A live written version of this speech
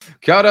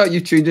Kia ora,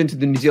 you've tuned into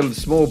the New Zealand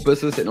Small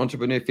Business and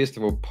Entrepreneur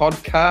Festival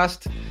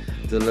podcast,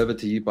 delivered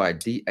to you by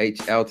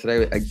DHL.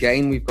 Today,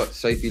 again, we've got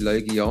Sophie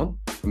Logie on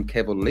from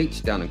Cavill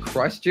Leach down in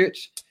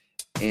Christchurch.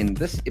 And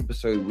this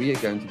episode, we are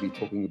going to be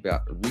talking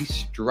about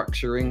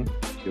restructuring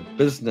your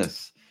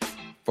business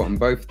from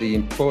both the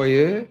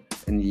employer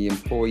and the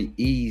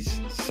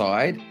employee's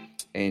side,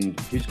 and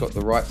who's got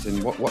the rights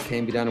and what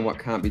can be done and what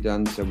can't be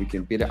done, so we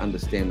can better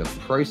understand the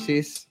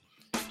process.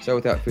 So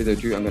without further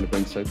ado, I'm going to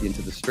bring Sophie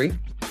into the stream.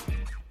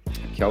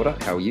 Kia ora,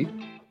 how are you?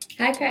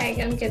 Hi Craig,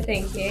 I'm good,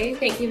 thank you.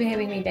 Thank you for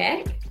having me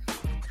back.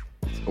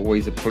 It's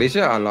always a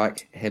pleasure. I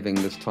like having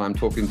this time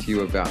talking to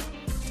you about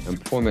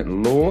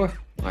employment law.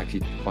 I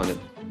actually find it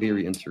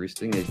very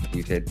interesting.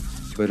 We've had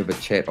a bit of a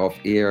chat off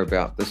air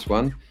about this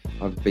one.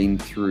 I've been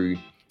through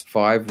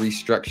 5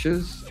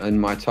 restructures in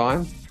my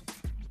time,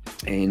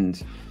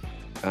 and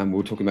we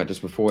were talking about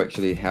just before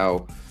actually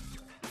how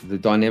the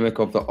dynamic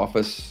of the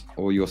office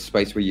or your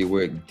space where you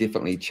work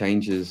definitely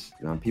changes.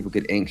 People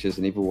get anxious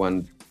and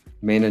everyone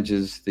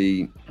manages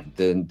the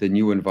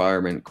new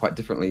environment quite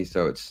differently.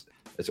 So it's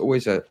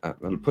always it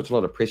puts a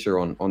lot of pressure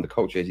on the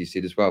culture, as you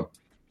said as well.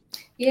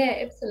 Yeah,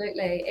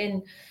 absolutely.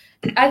 And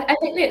I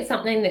think that's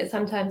something that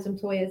sometimes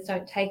employers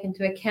don't take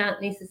into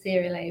account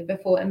necessarily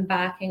before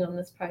embarking on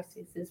this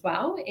process as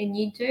well. And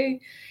you do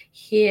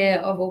hear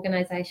of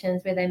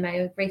organisations where they may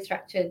have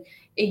restructured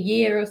a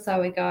year or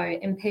so ago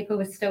and people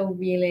were still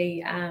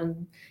really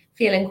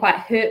feeling quite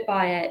hurt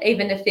by it.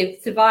 Even if they've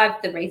survived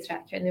the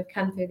restructure and they've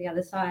come through the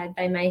other side,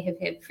 they may have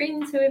had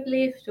friends who have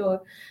left or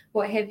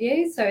what have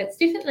you. So it's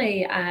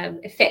definitely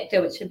a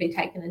factor which should be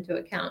taken into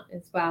account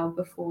as well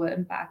before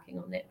embarking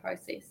on that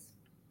process.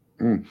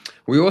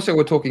 We also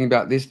were talking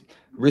about this.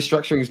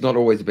 Restructuring is not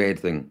always a bad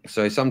thing.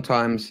 So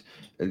sometimes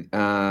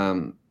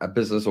a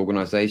business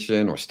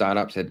organisation or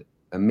startups had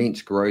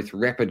immense growth,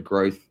 rapid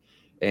growth,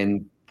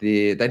 and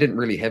they didn't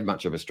really have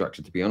much of a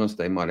structure, to be honest.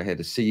 They might have had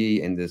a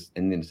CE and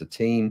then there's a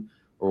team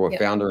or a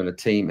founder and a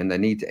team, and they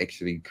need to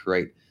actually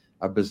create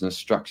a business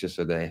structure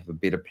so they have a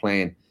better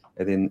plan.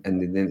 And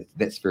then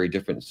that's very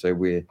different. So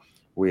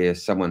where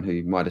someone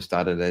who might have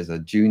started as a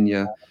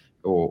junior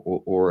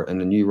or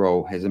in a new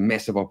role has a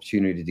massive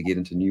opportunity to get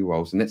into new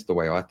roles. And that's the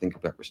way I think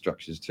about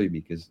restructures too,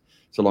 because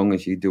so long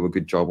as you do a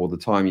good job all the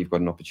time, you've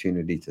got an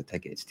opportunity to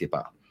take a step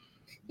up.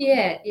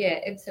 Yeah,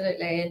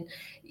 absolutely.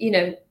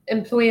 And,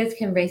 employers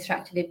can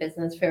restructure their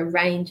business for a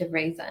range of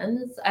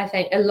reasons. I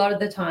think a lot of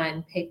the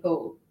time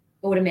people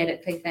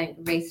automatically think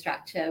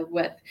restructure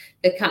with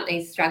the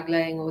company's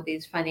struggling or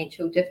there's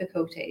financial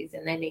difficulties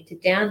and they need to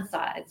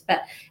downsize,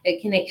 but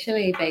it can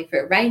actually be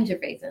for a range of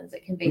reasons.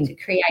 It can be to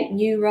create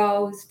new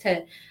roles,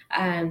 to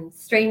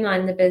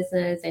streamline the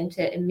business and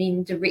to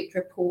amend direct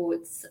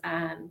reports,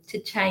 to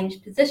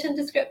change position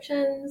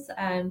descriptions,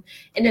 and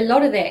a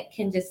lot of that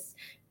can just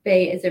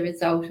be as a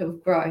result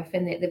of growth,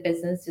 and that the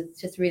business is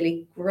just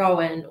really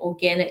growing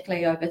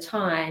organically over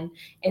time,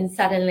 and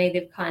suddenly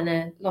they've kind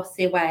of lost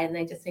their way and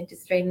they just need to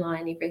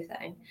streamline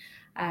everything.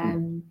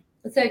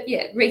 So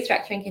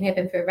restructuring can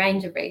happen for a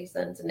range of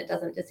reasons, and it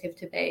doesn't just have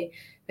to be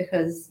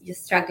because you're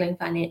struggling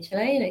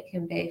financially, and it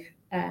can be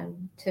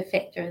to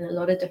factor in a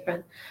lot of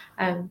different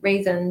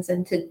reasons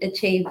and to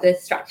achieve the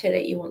structure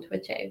that you want to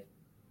achieve.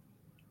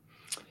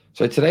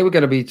 So today we're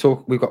going to be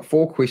we've got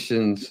 4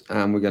 questions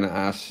we're going to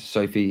ask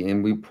Sophie,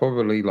 and we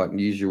probably, like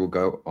usual,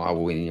 go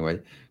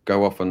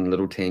off on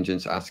little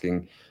tangents,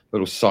 asking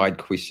little side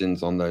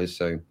questions on those.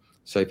 So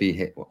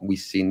Sophie, we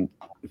send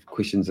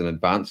questions in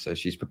advance, so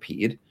she's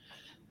prepared,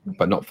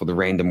 but not for the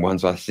random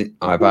ones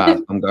I've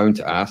asked. I'm going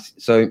to ask.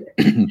 So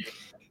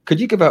could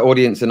you give our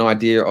audience an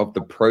idea of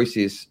the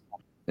process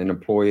an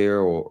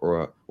employer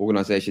or an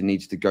organisation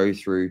needs to go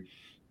through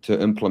to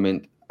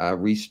implement a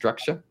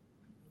restructure?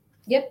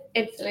 Yep,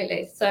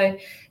 absolutely. So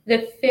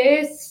the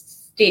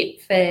first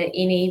step for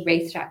any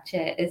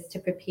restructure is to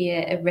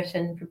prepare a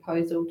written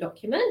proposal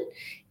document.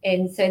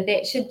 And so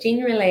that should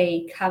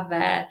generally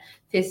cover,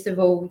 first of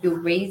all, your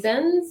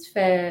reasons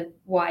for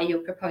why you're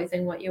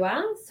proposing what you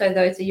are. So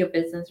those are your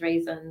business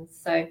reasons.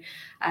 So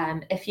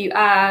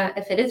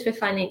if it is for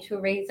financial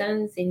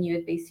reasons, then you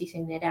would be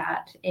setting that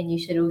out, and you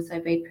should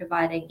also be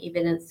providing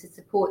evidence to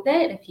support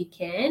that if you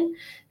can.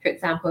 For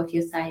example, if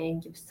you're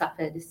saying you've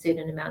suffered a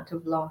certain amount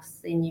of loss,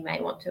 then you may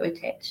want to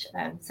attach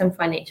some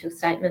financial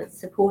statements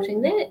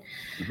supporting that.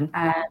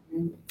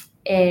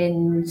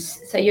 And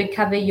so you'd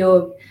cover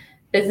your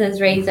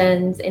business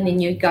reasons, and then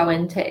you go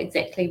into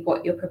exactly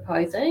what you're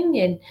proposing.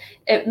 And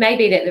it may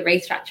be that the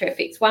restructure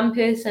affects one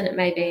person, it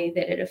may be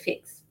that it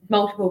affects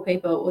multiple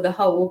people or the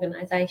whole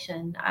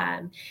organisation.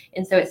 And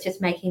so it's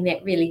just making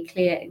that really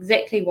clear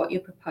exactly what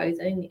you're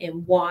proposing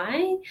and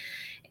why,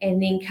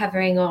 and then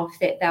covering off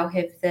that they'll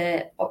have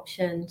the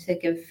option to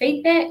give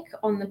feedback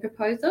on the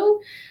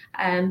proposal.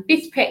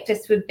 Best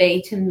practice would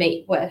be to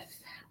meet with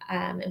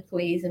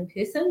employees in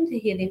person to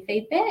hear their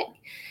feedback.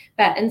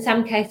 But in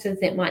some cases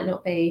that might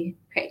not be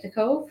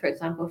practical. For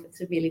example, if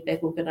it's a really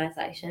big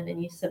organisation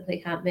and you simply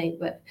can't meet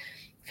with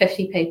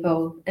 50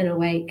 people in a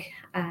week,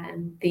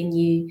 then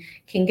you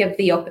can give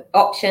the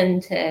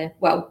option to,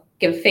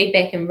 give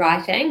feedback in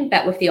writing,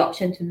 but with the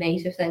option to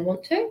meet if they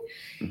want to.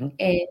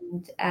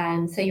 Mm-hmm.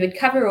 And so you would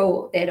cover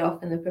all that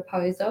off in the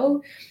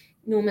proposal.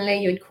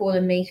 Normally you would call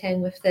a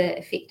meeting with the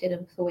affected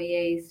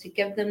employees to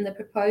give them the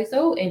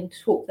proposal and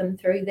talk them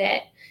through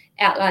that,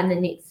 outline the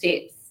next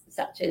steps,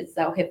 such as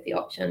they'll have the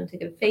option to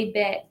give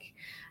feedback.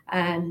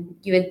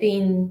 You would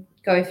then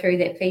go through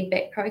that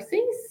feedback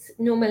process.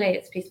 Normally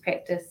it's best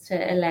practice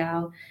to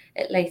allow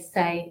at least,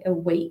 say, a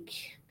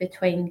week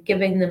between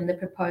giving them the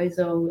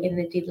proposal and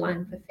the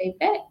deadline for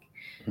feedback.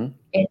 Mm-hmm.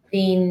 And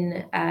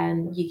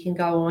then you can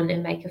go on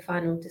and make a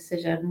final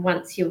decision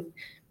once you've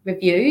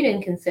reviewed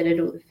and considered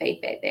all the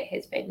feedback that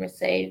has been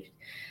received.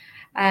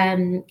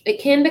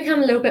 It can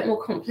become a little bit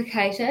more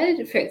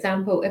complicated. For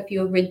example, if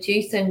you're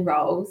reducing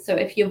roles, so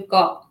if you've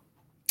got,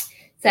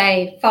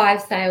 say,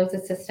 5 sales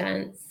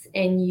assistants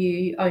and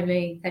you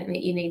only think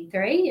that you need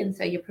 3, and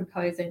so you're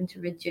proposing to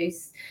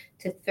reduce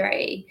to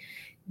 3,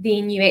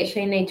 then you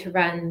actually need to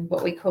run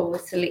what we call a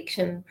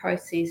selection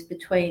process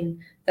between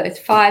those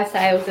 5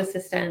 sales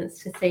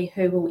assistants to see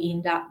who will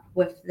end up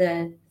with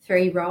the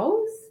 3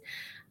 roles.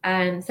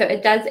 So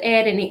it does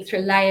add an extra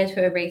layer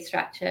to a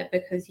restructure,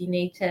 because you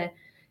need to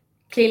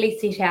clearly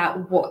set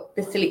out what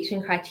the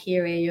selection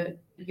criteria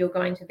you're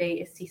going to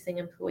be assessing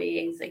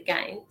employees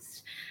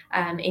against,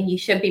 and you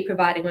should be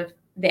providing with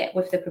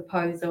the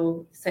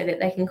proposal so that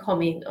they can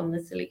comment on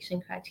the selection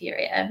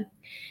criteria.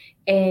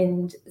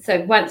 And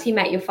so once you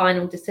make your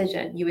final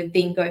decision, you would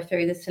then go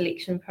through the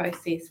selection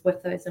process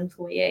with those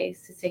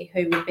employees to see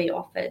who would be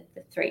offered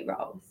the 3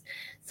 roles.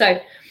 So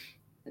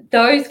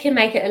those can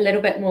make it a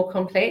little bit more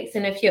complex.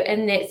 And if you're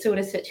in that sort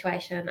of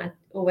situation, I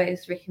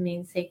always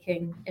recommend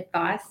seeking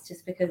advice,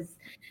 just because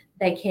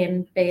they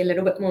can be a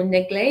little bit more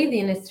niggly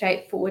than a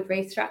straightforward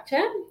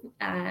restructure.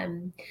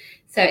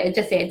 So it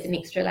just adds an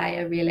extra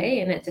layer, really,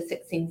 and it just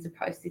extends the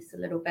process a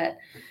little bit.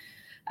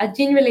 I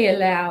generally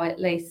allow at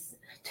least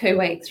 2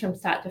 weeks from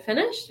start to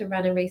finish to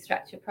run a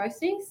restructure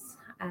process,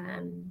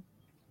 and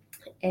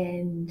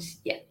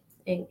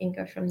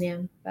go from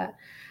there. But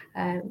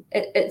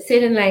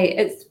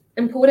it's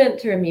important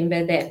to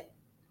remember that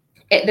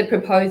at the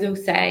proposal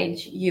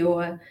stage,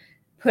 you're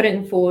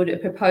putting forward a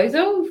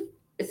proposal,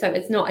 so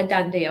it's not a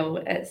done deal.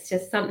 It's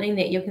just something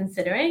that you're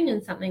considering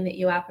and something that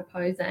you are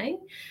proposing,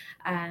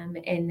 and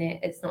that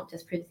it's not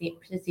just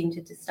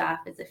presented to staff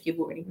as if you've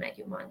already made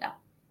your mind up.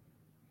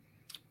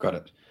 Got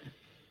it.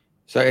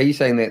 So are you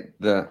saying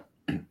that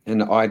in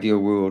the ideal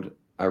world,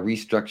 a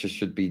restructure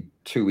should be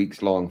 2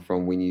 weeks long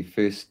from when you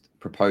first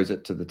propose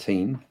it to the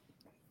team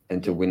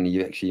until when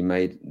you actually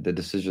made the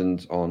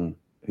decisions on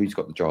who's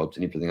got the jobs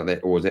and everything like that?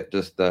 Or is that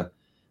just the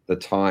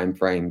time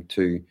frame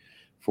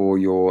for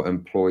your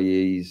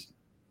employees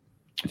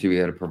to be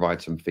able to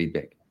provide some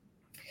feedback?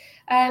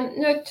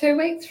 No, 2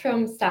 weeks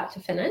from start to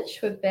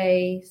finish would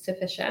be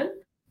sufficient.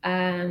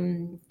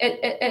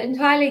 It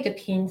entirely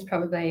depends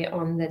probably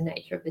on the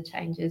nature of the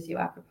changes you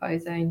are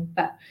proposing,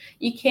 but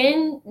you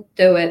can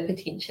do it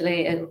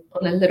potentially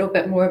on a little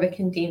bit more of a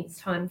condensed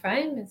time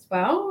frame as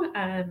well.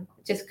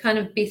 Just kind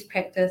of best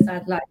practice,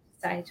 I'd like to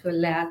say, to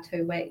allow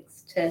 2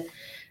 weeks to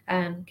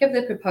give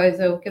the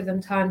proposal, give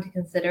them time to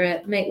consider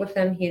it, meet with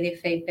them, hear their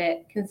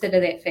feedback, consider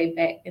that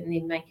feedback, and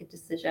then make a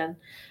decision.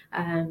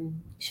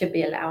 Should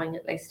be allowing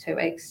at least 2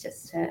 weeks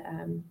just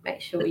to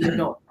make sure you're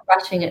not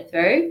rushing it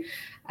through.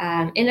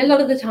 And a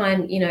lot of the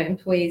time,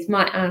 employees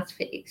might ask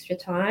for extra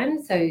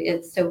time, so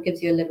it still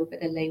gives you a little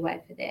bit of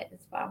leeway for that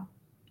as well.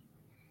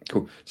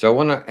 Cool. So I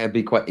want to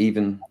be quite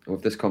even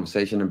with this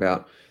conversation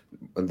about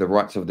the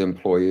rights of the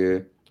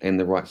employer and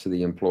the rights of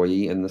the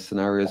employee in this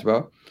scenario as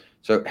well.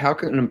 So how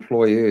can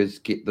employers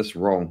get this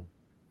wrong?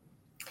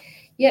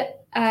 Yeah,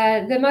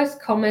 the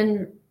most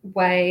common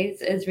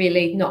ways is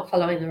really not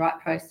following the right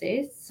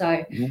process.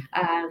 So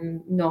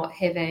not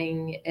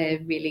having a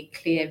really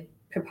clear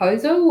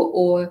proposal,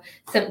 or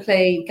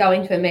simply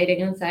going to a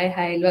meeting and say,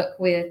 hey, look,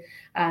 we're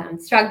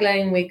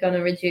struggling, we're going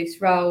to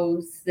reduce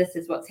roles, this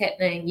is what's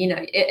happening.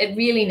 It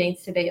really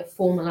needs to be a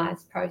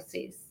formalized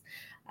process,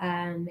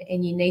 and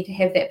you need to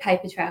have that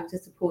paper trail to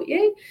support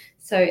you.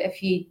 So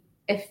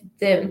if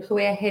the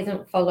employer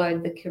hasn't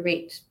followed the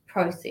correct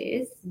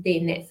process,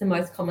 then that's the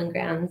most common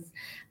grounds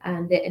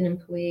that an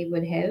employee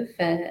would have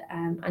for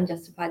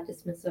unjustified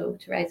dismissal,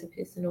 to raise a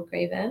personal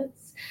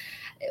grievance.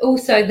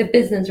 Also, the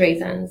business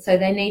reasons. So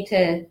they need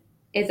to,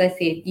 as I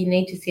said, you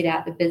need to set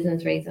out the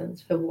business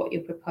reasons for what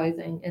you're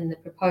proposing in the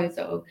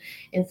proposal.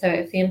 And so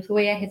if the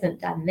employer hasn't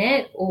done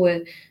that,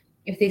 or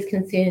if there's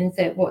concerns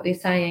that what they're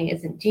saying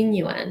isn't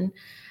genuine,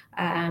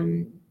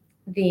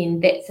 then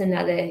that's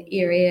another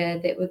area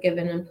that would give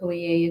an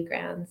employee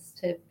grounds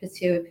to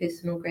pursue a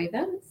personal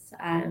grievance.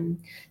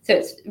 So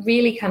it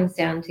really comes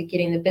down to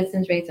getting the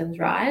business reasons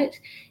right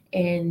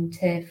and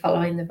to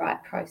following the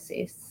right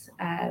process.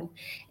 And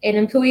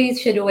employees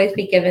should always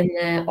be given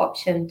the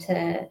option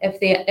to,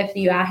 if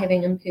you are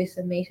having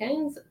in-person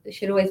meetings, they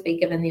should always be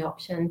given the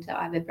option to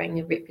either bring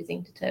a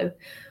representative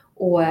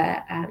or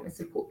a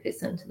support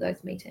person to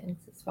those meetings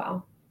as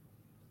well.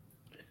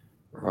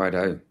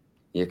 Righto.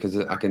 Yeah, because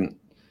I can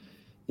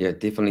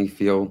definitely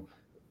feel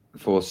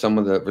for some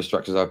of the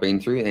restructures I've been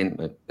through,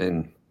 and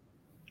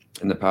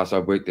in the past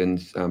I've worked in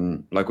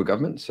local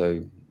government,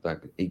 so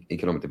like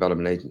economic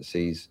development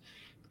agencies,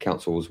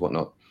 councils,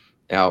 whatnot.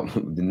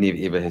 Never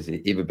ever has there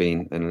ever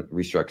been a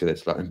restructure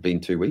that's like been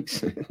 2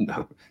 weeks.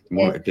 No,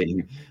 more like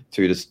being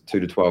 2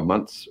 to 12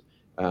 months,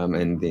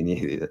 and then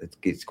it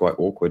gets quite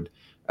awkward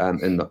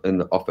in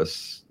the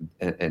office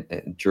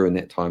and during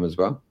that time as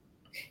well.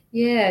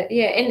 Yeah,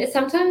 and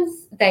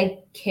sometimes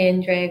they can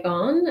drag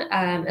on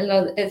a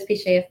lot,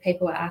 especially if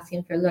people are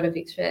asking for a lot of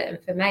extra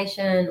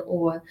information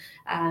or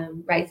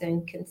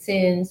raising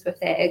concerns with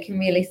that. It can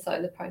really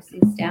slow the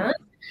process down,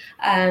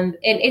 and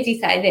as you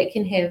say, that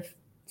can have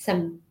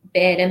some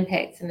bad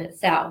impacts in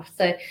itself.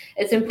 So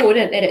it's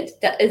important that it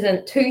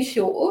isn't too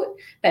short,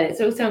 but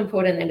it's also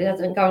important that it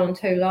doesn't go on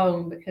too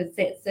long, because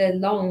that's a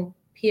long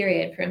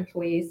period for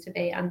employees to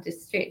be under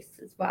stress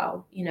as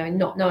well,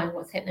 not knowing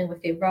what's happening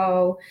with their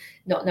role,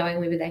 not knowing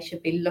whether they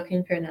should be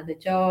looking for another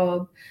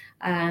job.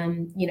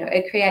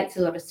 It creates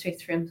a lot of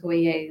stress for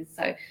employees,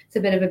 so it's a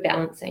bit of a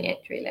balancing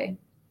act, really.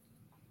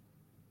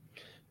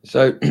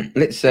 So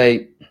let's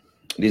say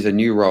there's a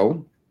new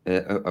role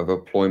of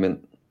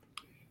employment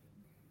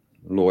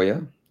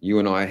lawyer. You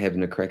and I are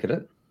having a crack at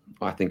it.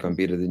 I think I'm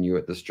better than you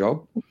at this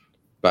job,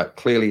 but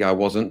clearly I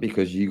wasn't,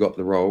 because you got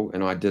the role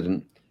and I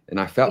didn't. And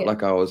I felt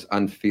like I was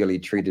unfairly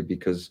treated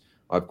because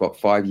I've got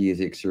 5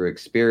 years extra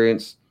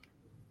experience.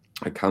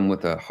 I come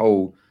with a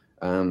whole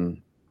a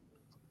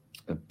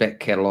back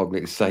catalogue,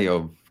 let's say,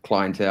 of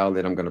clientele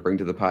that I'm going to bring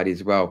to the party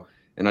as well.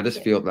 And I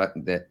just feel that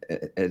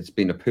it's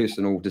been a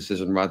personal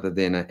decision rather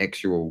than an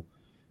actual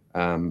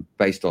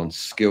based on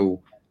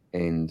skill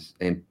and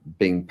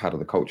being part of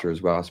the culture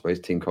as well, I suppose,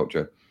 team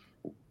culture.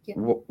 Yeah.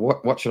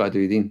 What should I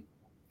do then?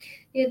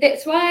 Yeah,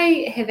 that's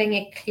why having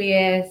a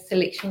clear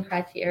selection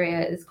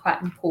criteria is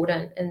quite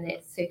important in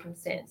that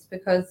circumstance,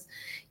 because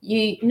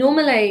you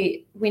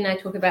normally, when I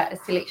talk about a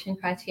selection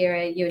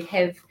criteria, you would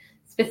have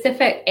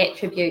specific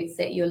attributes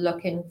that you're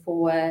looking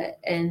for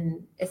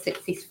in a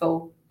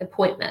successful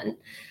appointment,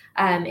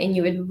 and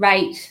you would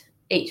rate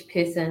each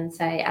person,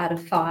 say, out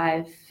of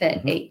 5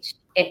 for each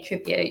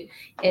attribute,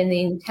 and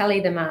then tally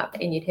them up,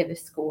 and you'd have a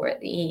score at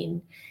the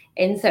end.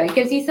 And so it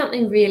gives you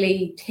something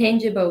really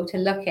tangible to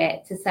look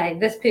at, to say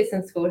this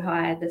person scored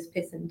higher, this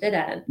person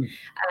didn't,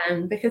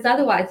 because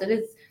otherwise it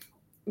is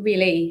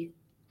really,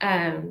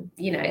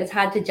 it's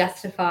hard to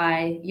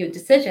justify your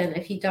decision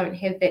if you don't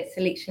have that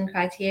selection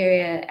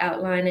criteria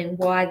outlining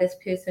why this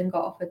person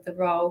got offered the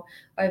role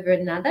over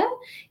another.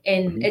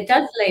 And it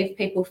does leave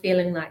people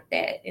feeling like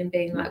that and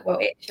being like, well,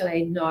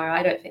 actually, no,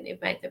 I don't think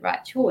they've made the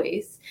right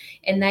choice.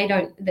 And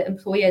the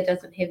employer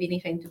doesn't have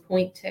anything to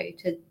point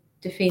to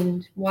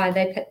defend why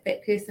they picked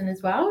that person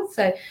as well.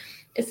 So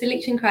a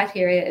selection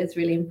criteria is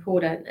really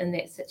important in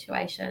that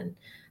situation,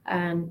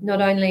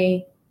 not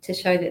only to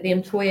show that the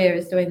employer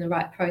is doing the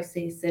right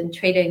process and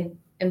treating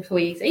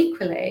employees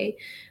equally,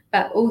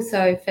 but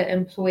also for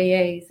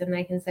employees, and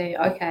they can say,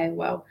 okay,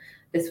 well,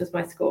 this was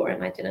my score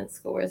and I didn't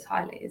score as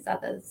highly as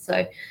others.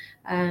 So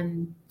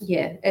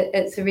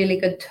it's a really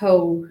good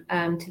tool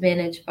to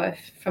manage both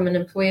from an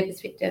employer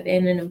perspective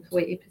and an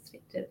employee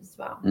perspective as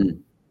well.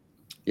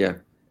 Yeah.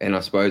 And I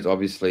suppose,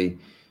 obviously,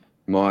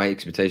 my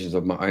expectations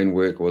of my own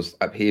work was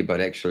up here, but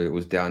actually it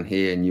was down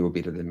here, and you were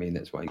better than me, and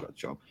that's why you got the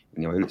job.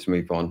 Anyway, let's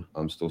move on.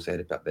 I'm still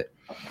sad about that.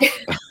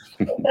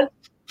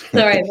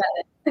 Sorry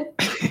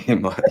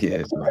about that.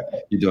 Yeah, sorry.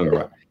 You're doing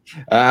all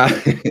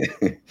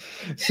right.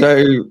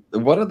 So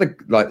what are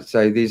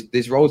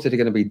there's roles that are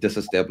going to be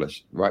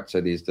disestablished, right?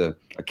 So there's the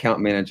account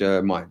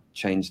manager might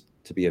change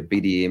to be a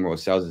BDM or a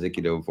sales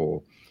executive,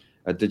 or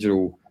a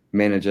digital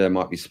manager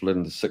might be split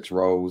into 6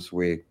 roles,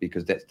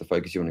 because that's the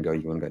focus. You want to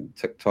go to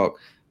TikTok,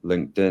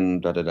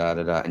 LinkedIn,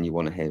 and you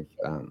want to have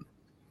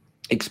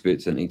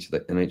experts in each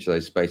of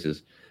those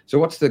spaces. So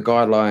what's the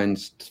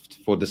guidelines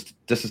for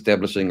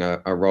disestablishing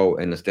a role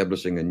and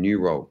establishing a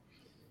new role?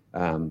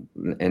 And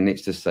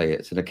let's just say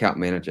it's an account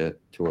manager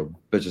to a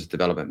business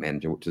development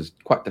manager, which is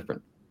quite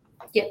different.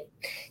 Yep.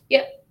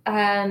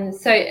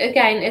 So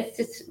again, it's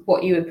just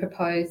what you would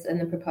propose in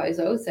the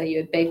proposal. So you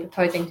would be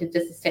proposing to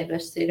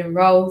disestablish certain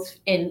roles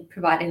and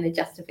providing the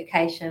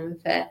justification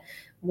for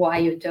why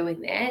you're doing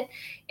that,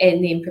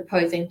 and then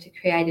proposing to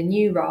create a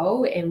new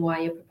role and why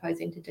you're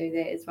proposing to do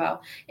that as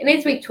well. And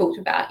as we talked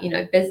about,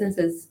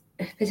 businesses,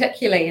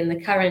 particularly in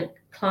the current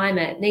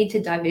climate, need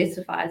to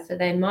diversify. So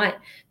they might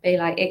be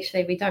like,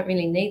 actually, we don't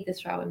really need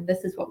this role, and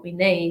this is what we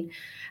need.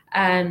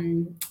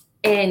 And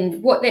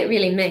what that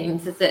really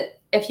means is that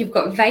if you've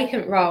got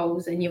vacant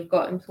roles and you've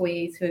got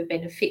employees who have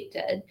been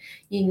affected,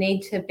 you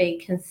need to be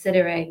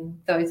considering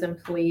those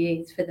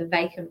employees for the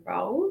vacant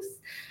roles,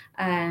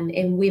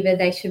 and whether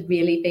they should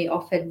really be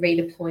offered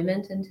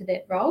redeployment into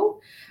that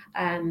role.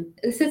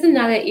 This is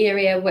another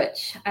area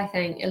which I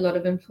think a lot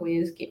of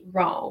employers get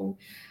wrong,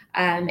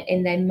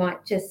 and they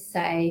might just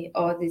say,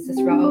 oh, there's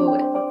this role.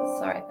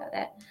 Sorry about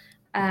that.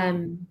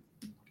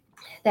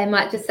 They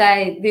might just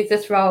say, there's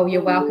this role,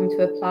 you're welcome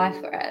to apply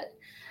for it.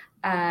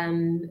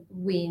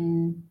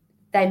 When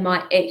they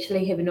might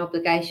actually have an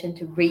obligation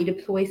to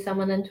redeploy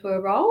someone into a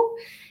role.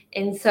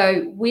 And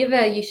so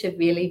whether you should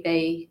really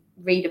be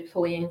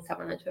redeploying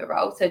someone into a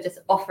role, so just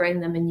offering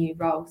them a new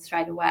role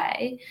straight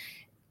away,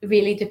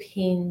 really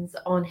depends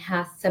on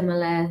how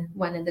similar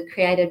one of the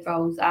created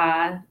roles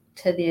are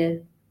to their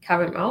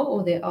current role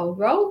or their old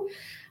role.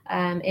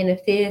 And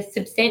if they're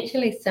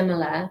substantially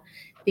similar,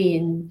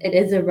 then it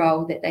is a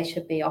role that they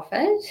should be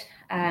offered.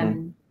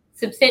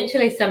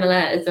 Substantially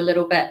similar is a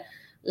little bit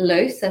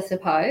loose, I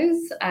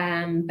suppose,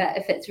 but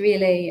if it's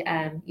really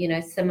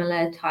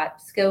similar type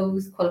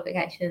skills,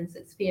 qualifications,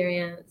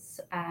 experience,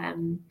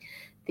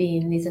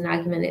 then there's an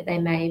argument that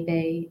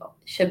they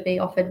should be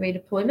offered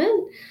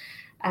redeployment.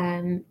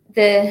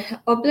 The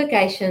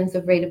obligations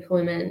of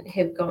redeployment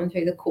have gone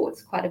through the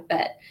courts quite a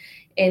bit,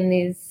 and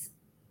there's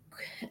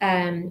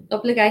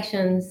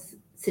obligations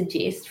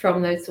suggest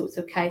from those sorts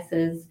of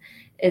cases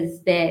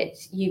is that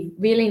you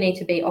really need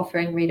to be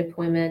offering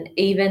redeployment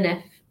even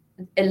if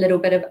a little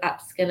bit of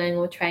upskilling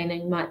or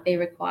training might be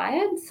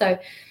required. So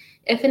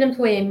if an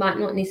employee might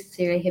not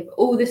necessarily have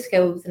all the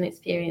skills and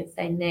experience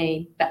they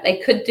need, but they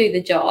could do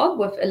the job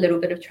with a little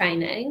bit of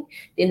training,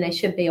 then they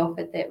should be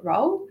offered that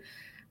role.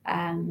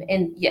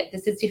 And yeah,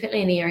 this is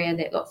definitely an area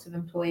that lots of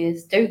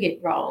employers do get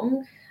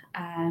wrong.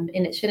 And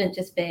it shouldn't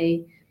just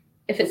be,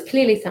 if it's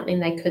clearly something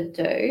they could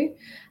do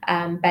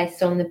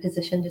based on the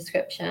position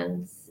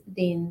descriptions,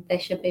 then they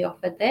should be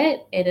offered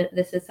that. And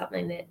this is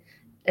something that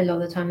a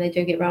lot of the time they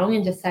do get wrong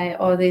and just say,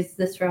 oh, there's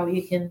this role,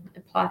 you can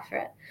apply for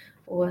it,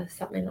 or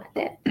something like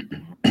that.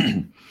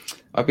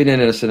 I've been in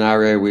a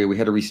scenario where we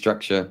had a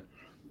restructure,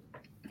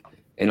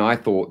 and I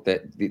thought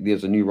that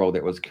there's a new role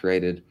that was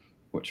created,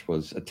 which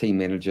was a team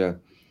manager.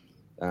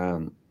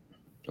 It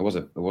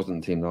wasn't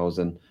the team that I was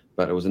in,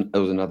 but it was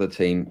another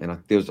team, and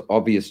there was an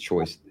obvious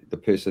choice. The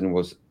person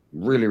was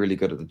really, really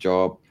good at the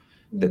job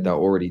that they're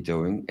already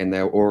doing, and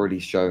they're already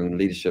showing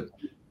leadership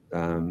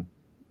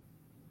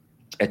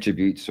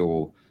attributes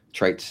or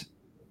traits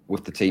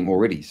with the team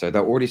already. So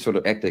they're already sort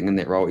of acting in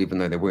that role, even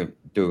though they weren't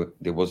doing,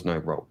 there was no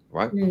role,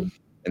 right? And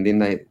then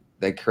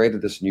they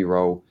created this new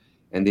role,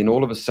 and then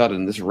all of a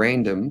sudden this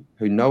random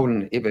who no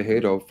one ever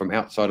heard of from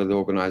outside of the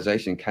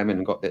organization came in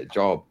and got that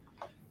job.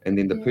 And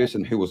then the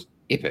person who was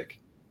epic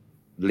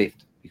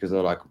left because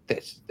they're like,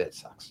 that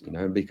sucks,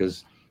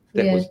 because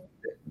was,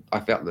 I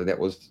felt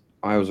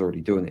I was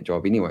already doing that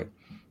job anyway.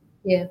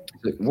 Yeah.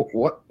 So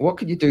what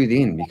could you do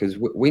then? Because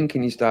when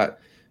can you start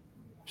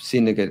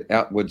sending it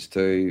outwards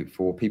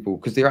for people?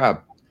 Because there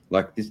are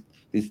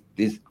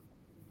there's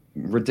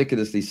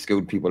ridiculously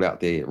skilled people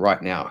out there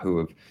right now who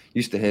have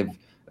used to have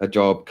a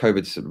job,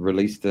 COVID's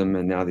released them,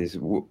 and now there's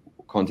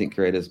content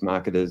creators,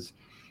 marketers,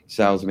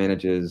 sales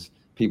managers,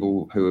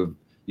 people who have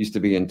used to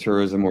be in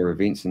tourism or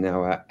events and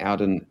now are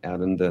out in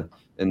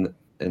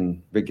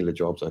regular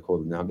jobs, I call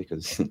them now,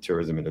 because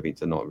tourism and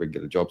events are not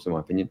regular jobs in my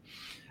opinion.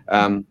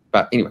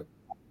 But anyway,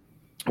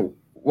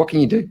 what can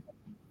you do?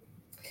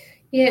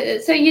 Yeah,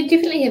 so you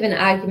definitely have an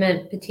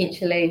argument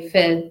potentially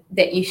for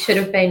that you should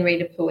have been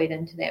redeployed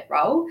into that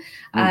role.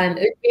 It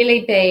would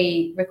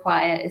really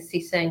require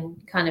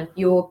assessing kind of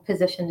your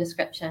position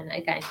description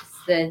against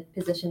the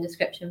position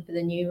description for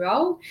the new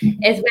role,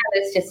 as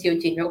well as just your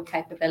general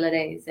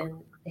capabilities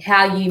and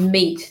how you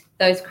meet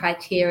those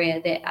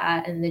criteria that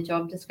are in the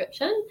job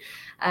description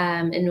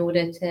in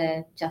order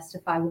to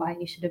justify why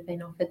you should have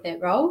been offered that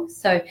role.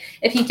 So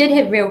if you did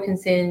have real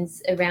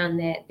concerns around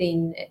that,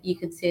 then you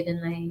could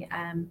certainly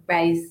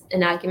raise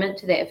an argument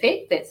to that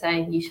effect, that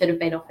saying you should have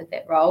been offered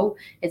that role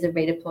as a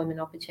redeployment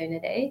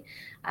opportunity.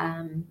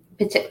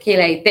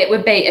 Particularly, that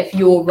would be if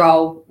your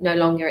role no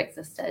longer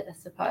existed, I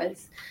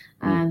suppose.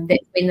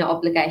 That's when the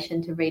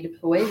obligation to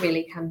redeploy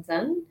really comes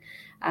in.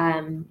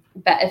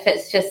 But if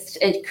it's just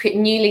a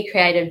newly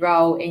created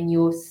role and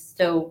your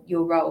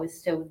role is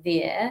still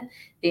there,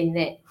 then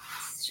that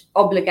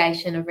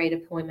obligation of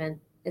redeployment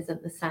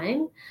isn't the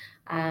same,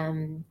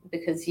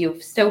 because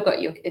you've still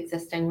got your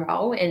existing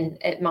role, and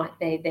it might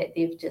be that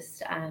they've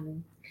just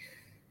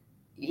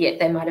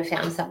they might have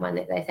found someone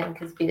that they think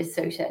is better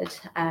suited.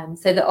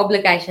 So the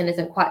obligation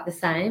isn't quite the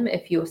same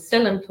if you're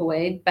still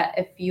employed, but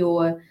if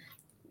your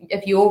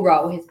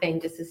role has been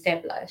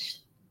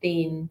disestablished,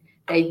 then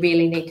they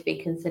really need to be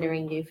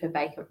considering you for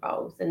vacant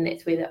roles, and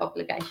that's where the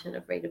obligation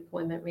of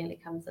redeployment really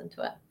comes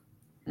into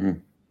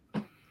it.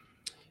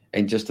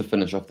 And just to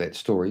finish off that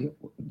story,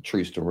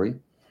 true story,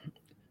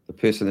 the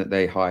person that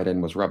they hired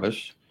in was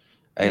rubbish,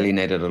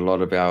 alienated a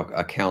lot of our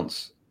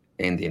accounts,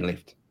 and then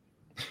left.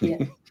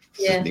 Yeah.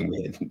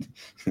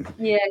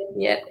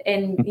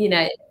 And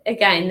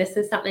again, this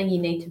is something you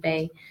need to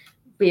be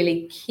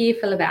really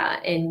careful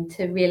about, and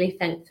to really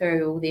think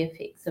through all the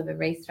effects of a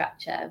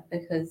restructure,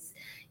 because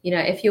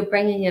if you're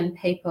bringing in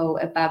people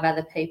above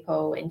other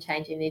people and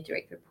changing their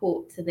direct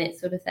reports and that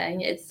sort of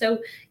thing, it still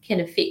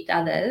can affect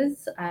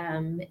others.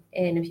 And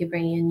if you're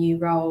bringing in new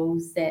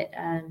roles that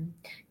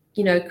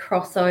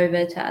cross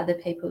over to other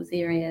people's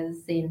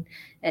areas, then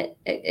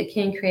it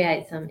can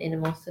create some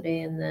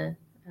animosity in the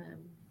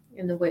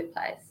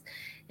workplace.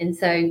 And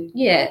so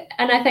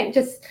and I think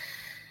just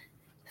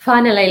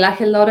finally,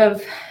 like a lot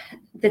of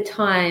the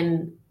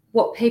time,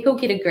 what people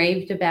get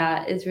aggrieved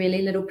about is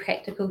really little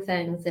practical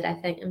things that I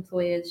think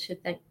employers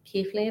should think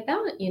carefully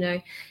about. You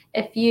know,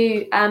 if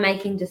you are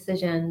making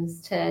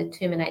decisions to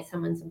terminate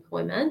someone's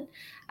employment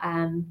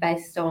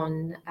based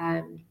on,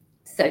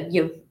 so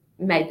you've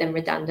made them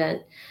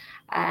redundant,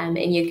 and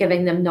you're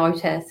giving them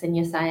notice and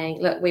you're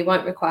saying, look, we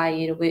won't require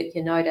you to work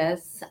your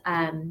notice.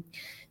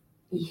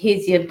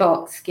 Here's your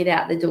box, get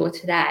out the door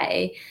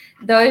today.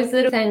 Those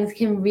little things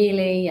can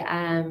really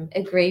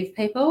aggrieve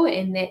people,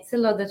 and that's a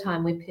lot of the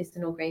time where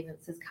personal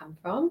grievances come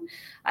from.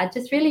 I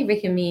just really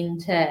recommend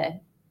to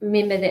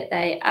remember that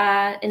they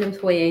are an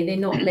employee. They're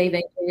not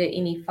leaving due to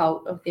any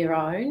fault of their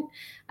own.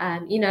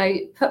 You know,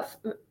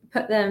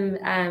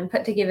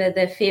 put together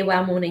the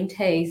farewell morning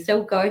tea,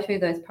 still go through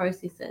those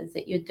processes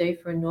that you do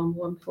for a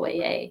normal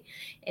employee,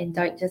 and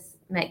don't just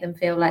make them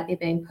feel like they're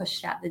being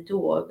pushed out the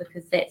door,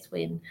 because that's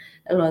when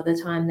a lot of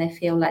the time they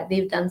feel like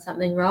they've done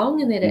something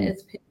wrong and that it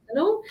is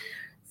personal.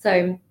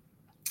 So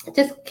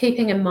just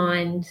keeping in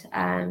mind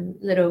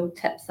little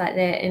tips like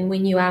that, and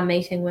when you are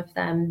meeting with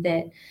them,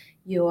 that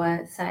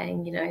you're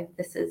saying, you know,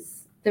 this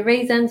is the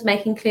reasons,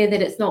 making clear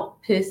that it's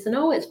not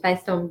personal, it's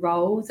based on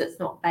roles, it's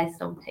not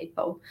based on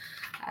people.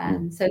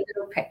 So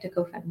little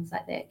practical things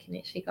like that can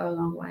actually go a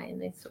long way in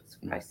these sorts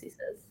of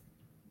processes.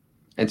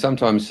 And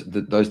sometimes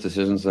those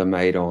decisions are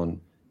made on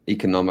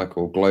economic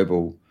or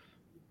global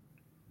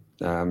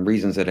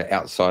reasons that are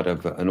outside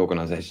of an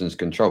organisation's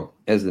control.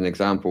 As an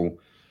example,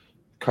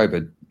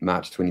 COVID,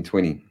 March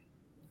 2020.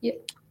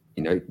 Yep.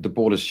 You know, the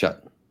borders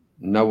shut.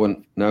 No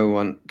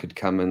one could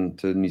come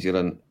into New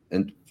Zealand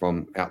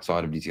from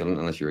outside of New Zealand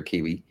unless you're a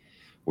Kiwi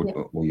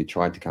or you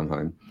tried to come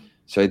home.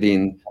 So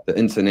then the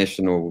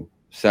international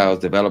sales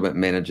development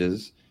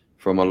managers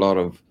from a lot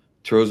of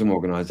tourism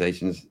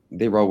organisations,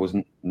 their role was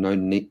not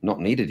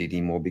needed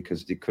anymore,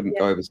 because they couldn't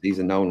go overseas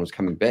and no one was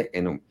coming back,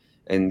 and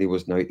there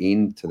was no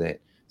end to that.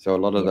 So a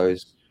lot of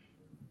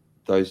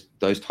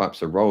those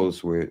types of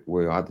roles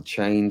were either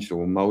changed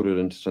or molded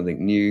into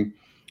something new,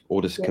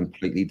 or just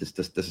completely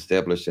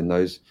disestablished, and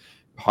those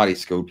highly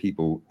skilled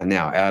people are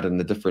now out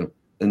in a different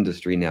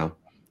industry now.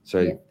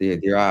 So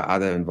there are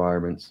other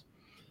environments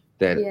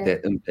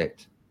that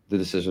impact the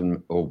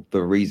decision or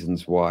the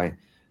reasons why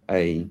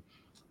a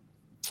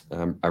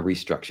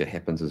restructure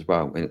happens as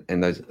well,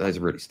 and those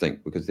really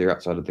stink, because they're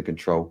outside of the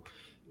control.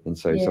 And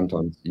so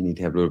sometimes you need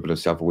to have a little bit of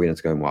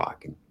self-awareness, going, well,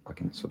 I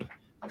can sort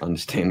of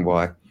understand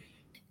why.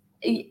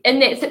 In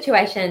that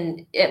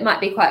situation, it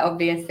might be quite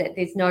obvious that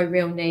there's no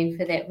real need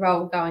for that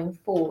role going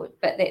forward,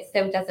 but that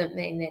still doesn't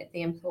mean that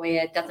the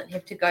employer doesn't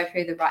have to go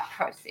through the right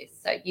process.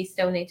 So you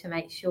still need to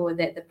make sure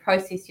that the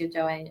process you're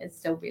doing is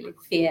still really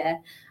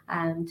fair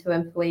to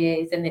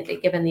employees, and that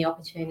they're given the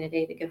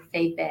opportunity to give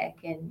feedback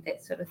and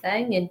that sort of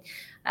thing.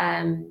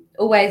 And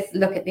always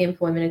look at the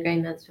employment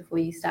agreements before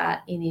you start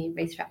any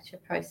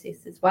restructure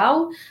process as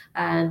well.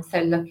 So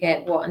look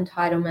at what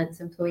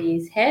entitlements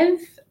employees have.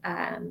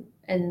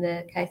 In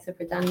the case of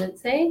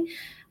redundancy,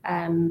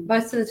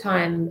 most of the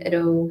time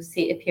it'll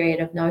set a period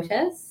of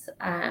notice,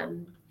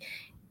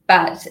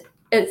 but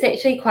it's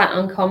actually quite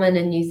uncommon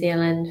in New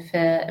Zealand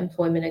for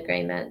employment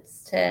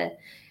agreements to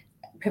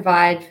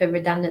provide for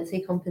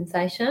redundancy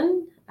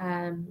compensation.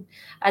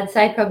 I'd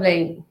say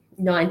probably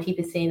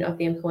 90% of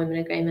the employment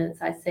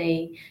agreements I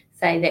see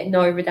say that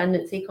no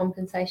redundancy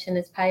compensation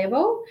is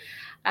payable.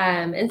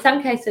 In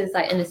some cases,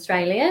 like in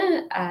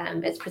Australia,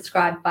 it's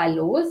prescribed by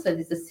law. So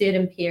there's a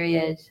certain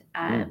period,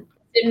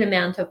 certain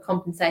amount of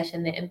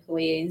compensation that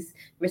employees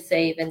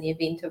receive in the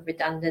event of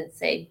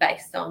redundancy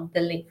based on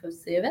the length of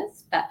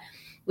service. But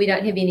we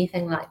don't have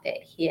anything like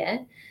that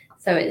here.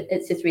 So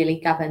it's just really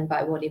governed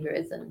by whatever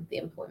is in the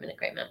employment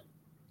agreement.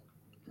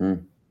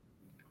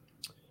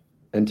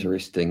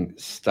 Interesting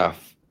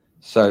stuff.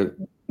 So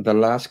the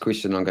last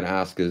question I'm going to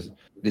ask is,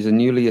 there's a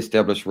newly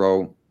established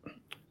role.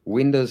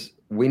 When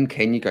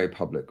can you go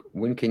public?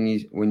 When can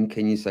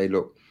you say,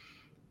 look,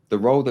 the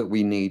role that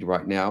we need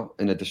right now,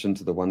 in addition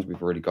to the ones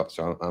we've already got,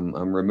 so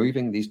I'm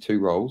removing these two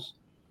roles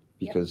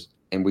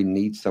and we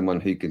need someone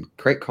who can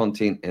create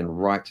content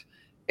and write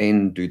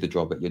and do the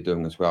job that you're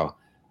doing as well.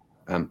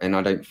 And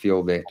I don't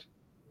feel that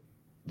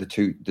the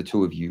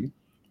two of you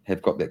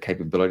have got that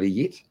capability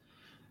yet.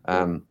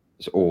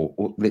 Or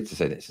let's just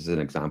say this as an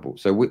example.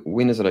 So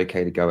when is it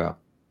okay to go out?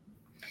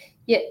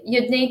 Yeah,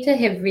 you'd need to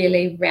have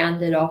really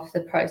rounded off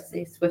the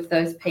process with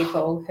those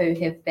people who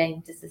have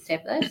been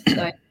disestablished.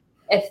 So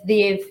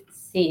if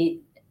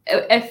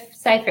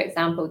say, for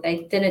example,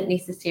 they didn't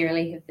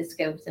necessarily have the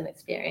skills and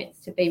experience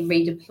to be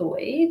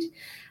redeployed,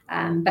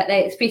 but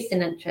they expressed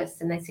an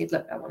interest and they said,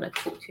 look, I want to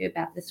talk to you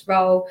about this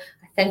role.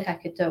 I think I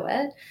could do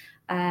it.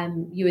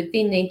 You would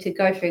then need to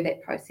go through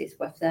that process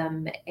with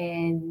them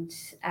and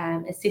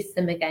assess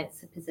them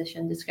against the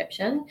position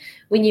description.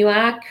 When you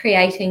are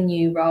creating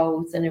new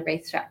roles in a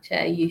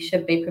restructure, you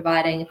should be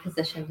providing a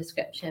position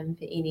description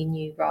for any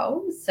new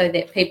roles so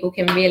that people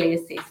can really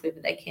assess whether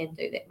they can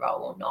do that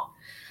role or not.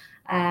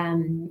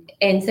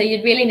 And so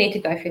you'd really need to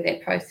go through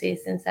that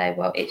process and say,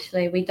 well,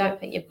 actually, we don't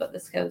think you've got the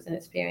skills and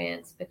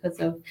experience because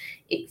of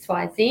X,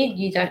 Y, Z.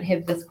 You don't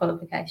have this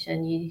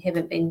qualification. You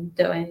haven't been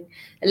doing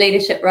a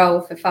leadership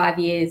role for 5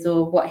 years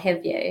or what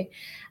have you.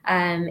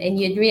 And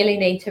you'd really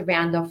need to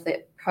round off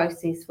that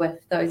process with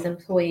those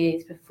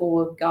employees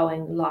before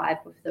going live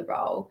with the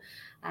role,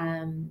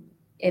 and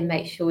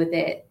make sure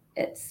that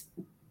it's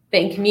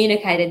being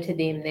communicated to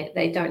them that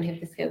they don't have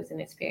the skills and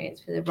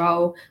experience for the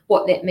role,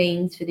 what that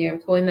means for their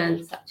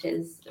employment, such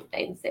as it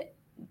means that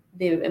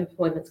their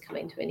employment's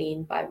coming to an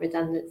end by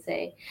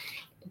redundancy,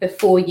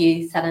 before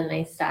you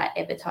suddenly start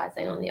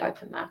advertising on the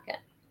open market.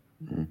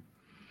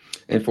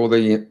 And for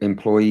the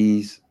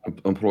employers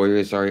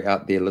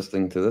out there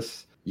listening to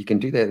this, you can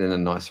do that in a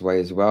nice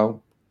way as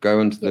well. Go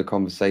into the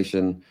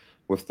conversation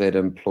with that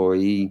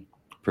employee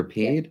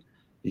prepared,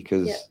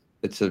 because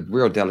it's a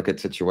real delicate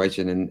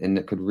situation, and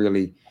it could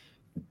really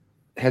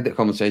have that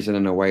conversation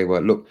in a way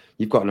where, look,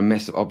 you've got a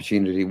massive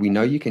opportunity. We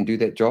know you can do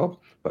that job,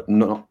 but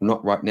not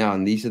right now.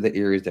 And these are the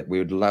areas that we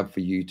would love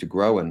for you to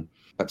grow in.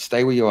 But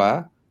stay where you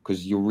are,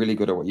 because you're really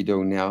good at what you're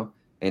doing now.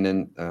 And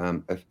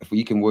then if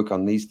we can work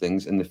on these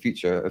things in the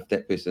future, if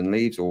that person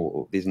leaves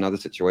or there's another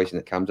situation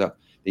that comes up,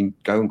 then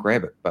go and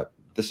grab it. But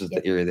this is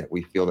the area that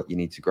we feel that you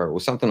need to grow, or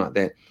something like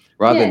that,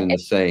 rather than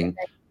just saying,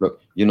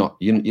 look, you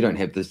don't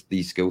have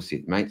these skill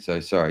set, mate.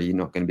 So sorry, you're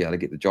not going to be able to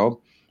get the job.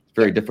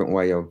 Very different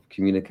way of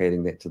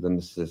communicating that to them,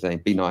 is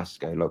saying, be nice,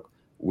 go, look,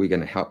 we're going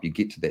to help you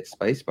get to that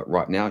space, but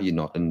right now you're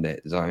not in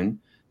that zone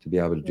to be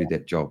able to do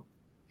that job.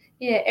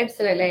 Yeah,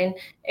 absolutely. And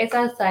as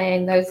I was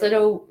saying, those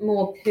little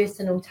more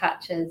personal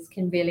touches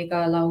can really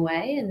go a long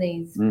way in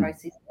these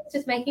processes.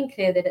 Just making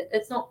clear that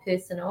it's not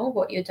personal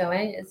what you're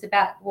doing. It's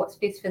about what's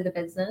best for the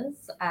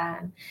business,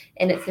 and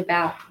it's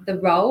about the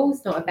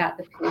roles, not about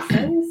the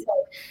person. So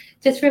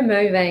just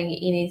removing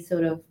any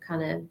sort of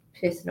kind of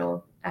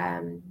personal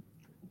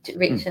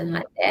direction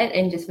like that,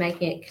 and just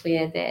making it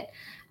clear that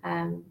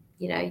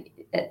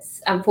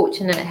it's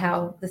unfortunate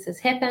how this has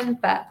happened,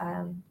 but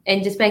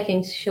and just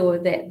making sure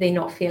that they're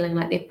not feeling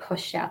like they're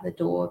pushed out the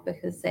door,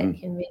 because that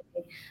can really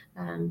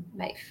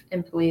make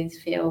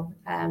employees feel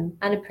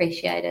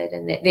unappreciated,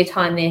 and that their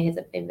time there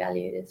hasn't been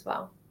valued as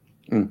well.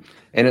 And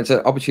it's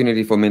an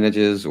opportunity for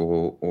managers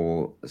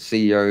or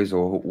CEOs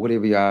or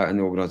whatever you are in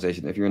the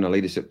organization. If you're in a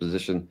leadership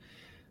position,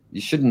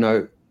 you should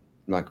know,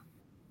 like,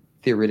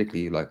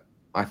 theoretically, like,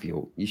 I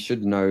feel you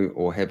should know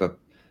or have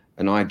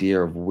an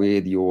idea of where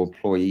your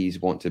employees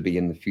want to be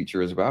in the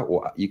future as well,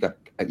 or you can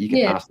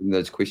ask them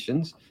those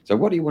questions. So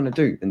what do you want to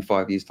do in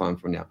 5 years' time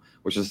from now?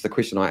 Which is the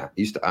question I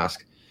used to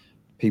ask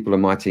people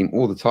in my team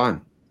all the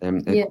time.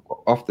 And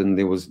often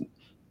there was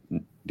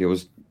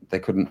they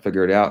couldn't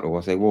figure it out, or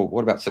I say, well,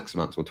 what about 6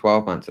 months or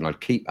 12 months? And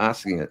I'd keep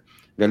asking it.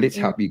 Let's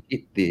help you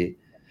get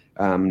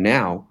there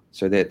now,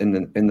 so that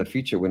in the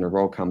future, when a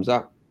role comes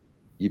up,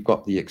 you've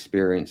got the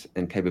experience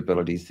and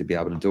capabilities to be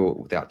able to do it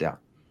without doubt.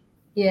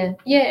 Yeah,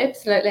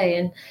 absolutely.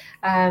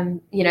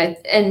 And,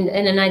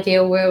 in an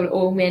ideal world,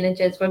 all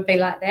managers would be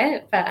like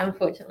that. But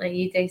unfortunately,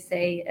 you do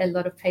see a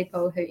lot of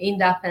people who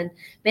end up in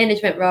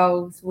management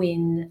roles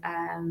when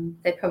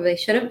they probably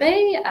shouldn't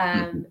be,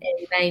 and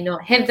may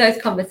not have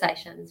those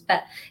conversations.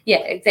 But yeah,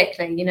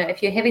 exactly.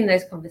 If you're having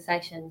those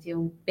conversations,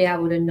 you'll be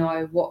able to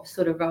know what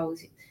sort of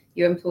roles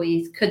your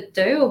employees could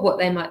do, or what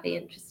they might be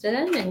interested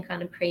in, and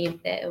kind of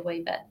preempt that a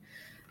wee bit,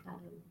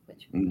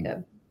 which would be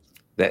good.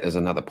 That is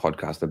another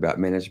podcast about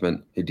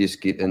management who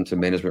just get into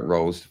management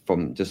roles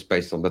from just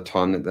based on the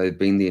time that they've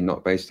been there,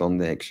 not based on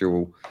the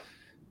actual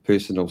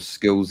personal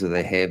skills that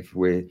they have.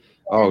 Where,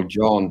 oh,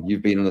 John,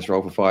 you've been in this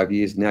role for 5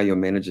 years. Now you're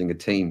managing a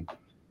team.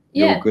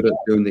 You're good at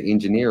doing the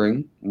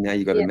engineering. Now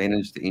you've got to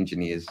manage the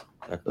engineers.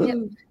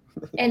 And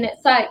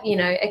it's like,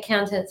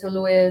 accountants or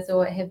lawyers or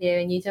what have you,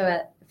 and you do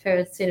it for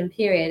a certain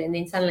period, and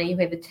then suddenly you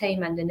have a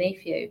team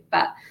underneath you,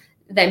 but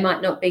they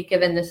might not be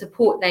given the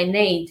support they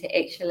need to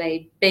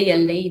actually be a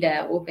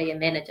leader or be a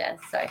manager.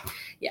 So,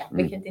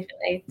 we can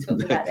definitely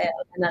talk about that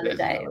on another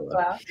day as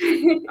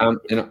well.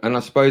 And I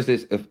suppose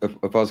this, if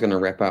I was going to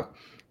wrap up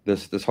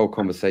this whole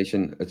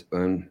conversation,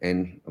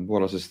 and what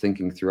I was just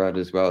thinking throughout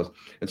as well,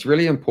 it's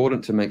really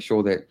important to make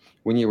sure that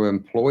when you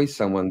employ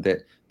someone, that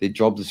their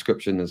job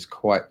description is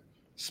quite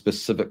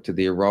specific to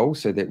their role,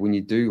 so that when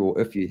you do,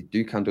 or if you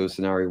do come to a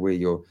scenario where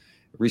you're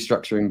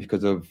restructuring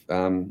because of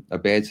a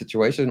bad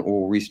situation,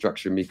 or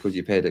restructuring because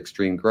you've had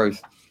extreme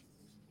growth,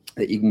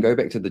 that you can go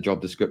back to the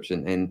job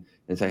description and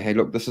say, hey,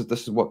 look, this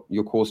is what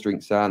your core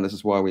strengths are, and this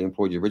is why we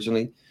employed you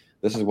originally.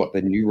 This is what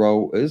the new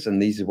role is, and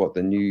these are what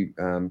the new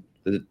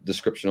the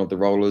description of the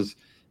role is.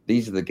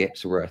 These are the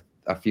gaps where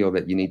I feel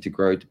that you need to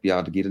grow to be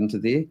able to get into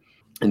there,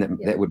 and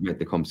that would make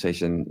the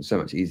conversation so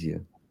much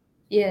easier.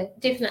 Yeah,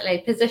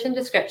 definitely. Position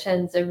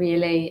descriptions are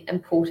really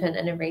important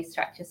in a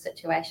restructure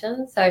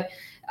situation. So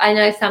I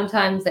know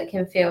sometimes it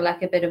can feel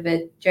like a bit of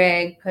a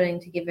drag putting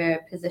together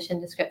a position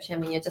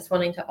description when you're just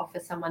wanting to offer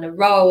someone a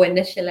role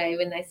initially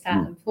when they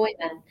start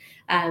employment.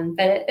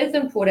 But it is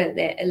important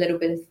that a little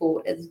bit of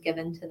thought is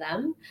given to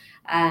them.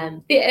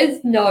 There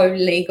is no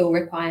legal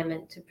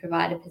requirement to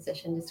provide a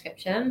position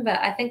description, but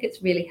I think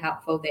it's really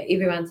helpful that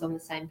everyone's on the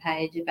same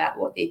page about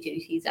what their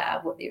duties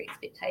are, what their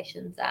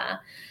expectations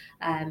are.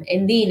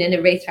 And then in a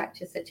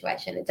restructure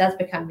situation, it does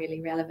become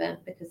really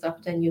relevant because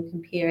often you're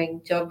comparing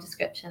job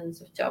descriptions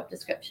with job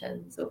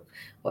descriptions or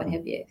what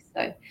have you.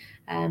 So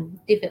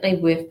definitely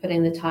worth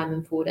putting the time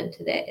and thought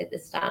into that at the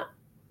start.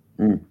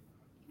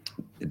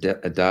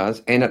 It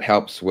does. And it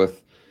helps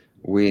with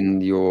when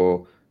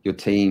your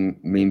team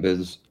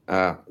members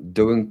are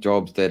doing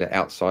jobs that are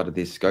outside of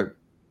their scope.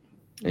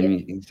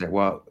 And you say,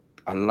 well,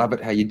 I love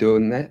it how you're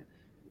doing that.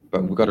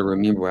 But we've got to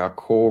remember our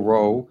core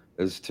role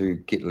is to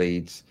get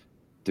leads,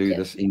 do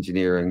this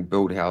engineering,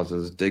 build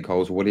houses, dig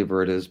holes,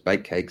 whatever it is,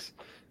 bake cakes.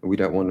 And we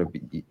don't want to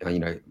be,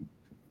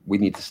 we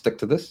need to stick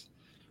to this.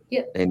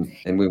 And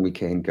when we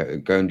can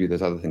go and do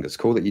this other thing. It's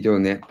cool that you're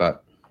doing that,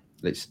 but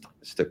let's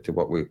stick to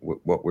what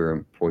we're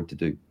employed to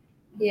do.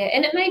 Yeah,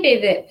 and it may be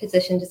that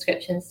position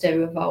descriptions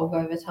do evolve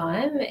over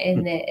time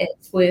and that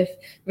it's worth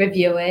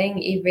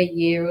reviewing every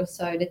year or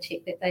so to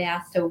check that they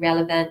are still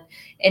relevant.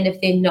 And if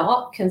they're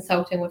not,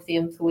 consulting with the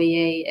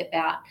employee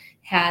about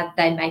how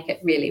they make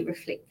it really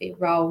reflect their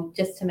role,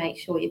 just to make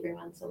sure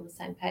everyone's on the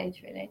same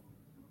page, really.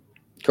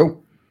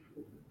 Cool.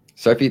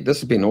 Sophie,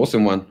 this has been an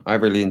awesome one. I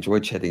really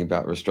enjoyed chatting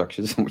about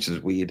restructures, which is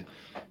weird.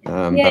 But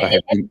I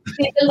have been...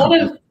 there's a lot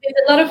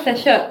of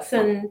fish hooks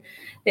and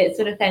that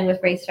sort of thing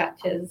with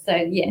restructures. So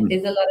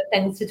there's a lot of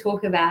things to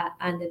talk about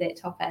under that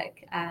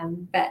topic.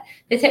 But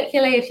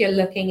particularly if you're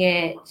looking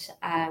at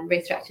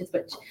restructures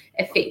which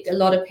affect a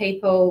lot of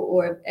people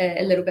or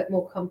a little bit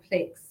more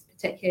complex,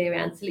 particularly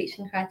around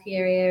selection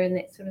criteria and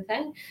that sort of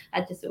thing,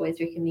 I just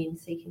always recommend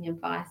seeking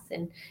advice.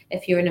 And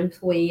if you're an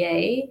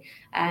employee,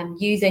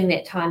 using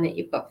that time that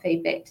you've got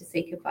feedback to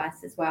seek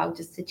advice as well,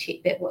 just to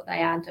check that what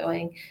they are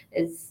doing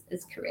is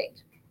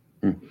correct.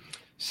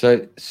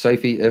 So,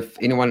 Sophie, if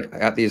anyone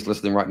out there is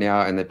listening right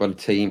now and they've got a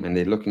team and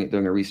they're looking at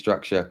doing a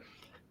restructure,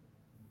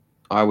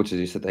 I would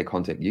suggest that they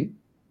contact you.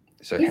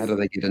 So how do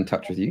they get in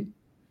touch with you?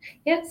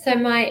 So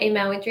my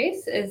email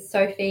address is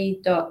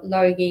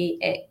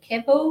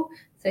sophie.logie@Cavell,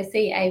 so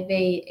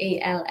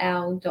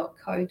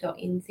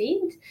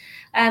cavell.co.nz.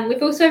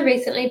 We've also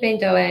recently been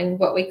doing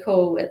what we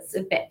call, it's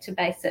a back to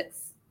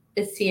basics,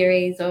 a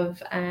series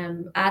of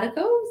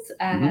articles.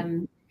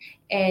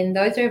 And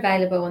those are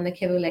available on the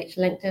Cavell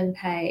LinkedIn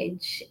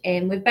page.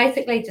 And we've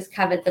basically just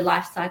covered the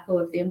life cycle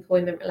of the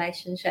employment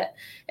relationship.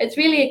 It's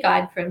really a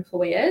guide for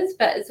employers,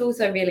 but it's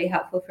also really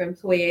helpful for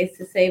employees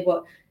to see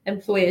what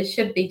employers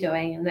should be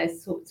doing in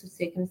those sorts of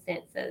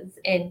circumstances.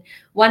 And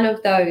one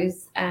of the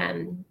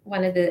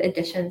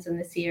additions in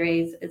the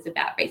series is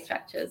about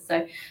restructures.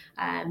 So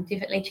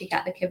definitely check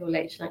out the Cavell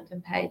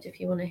LinkedIn page if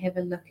you want to have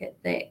a look at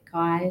that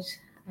guide.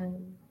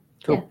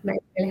 Cool. Yeah,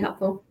 it's really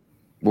helpful.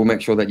 We'll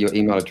make sure that your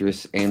email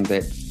address and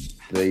that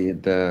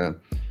the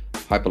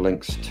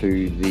hyperlinks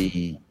to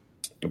the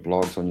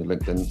blogs on your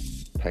LinkedIn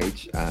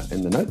page are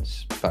in the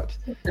notes. But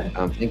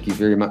thank you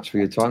very much for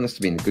your time. This has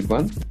been a good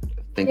one.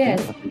 Thank you. I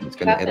think it's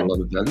going to add a lot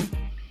of value.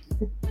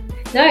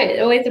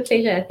 No, always a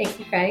pleasure. Thank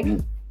you,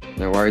 Craig.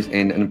 No worries.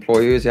 And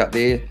employers out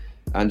there,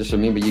 and just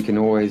remember, you can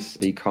always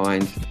be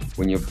kind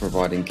when you're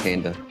providing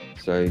candor.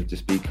 So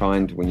just be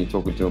kind when you're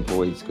talking to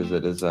employees, because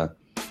it is a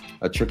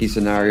tricky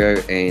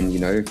scenario. And,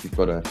 if you've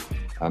got a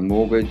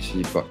mortgage,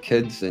 you've got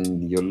kids,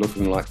 and you're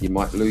looking like you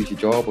might lose your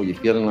job, or you're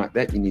feeling like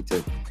that, you need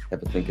to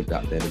have a think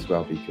about that as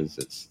well, because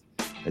it's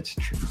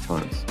tricky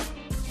times.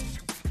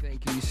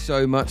 Thank you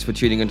so much for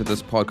tuning into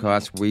this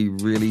podcast. We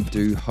really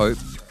do hope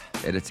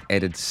that it's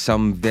added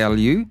some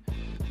value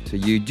to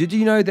you. Did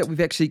you know that we've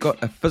actually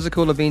got a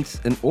physical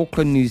event in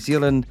Auckland, New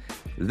Zealand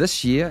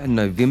this year in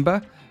November,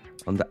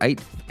 on the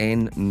 8th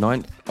and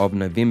 9th of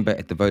November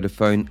at the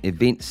Vodafone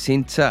Event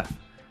Centre?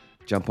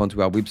 Jump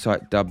onto our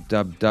website,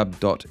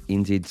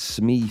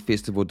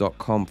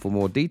 www.nzsmefestival.com, for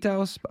more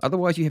details. But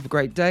otherwise, you have a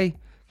great day.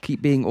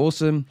 Keep being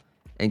awesome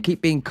and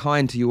keep being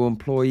kind to your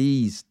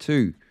employees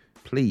too,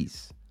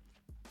 please.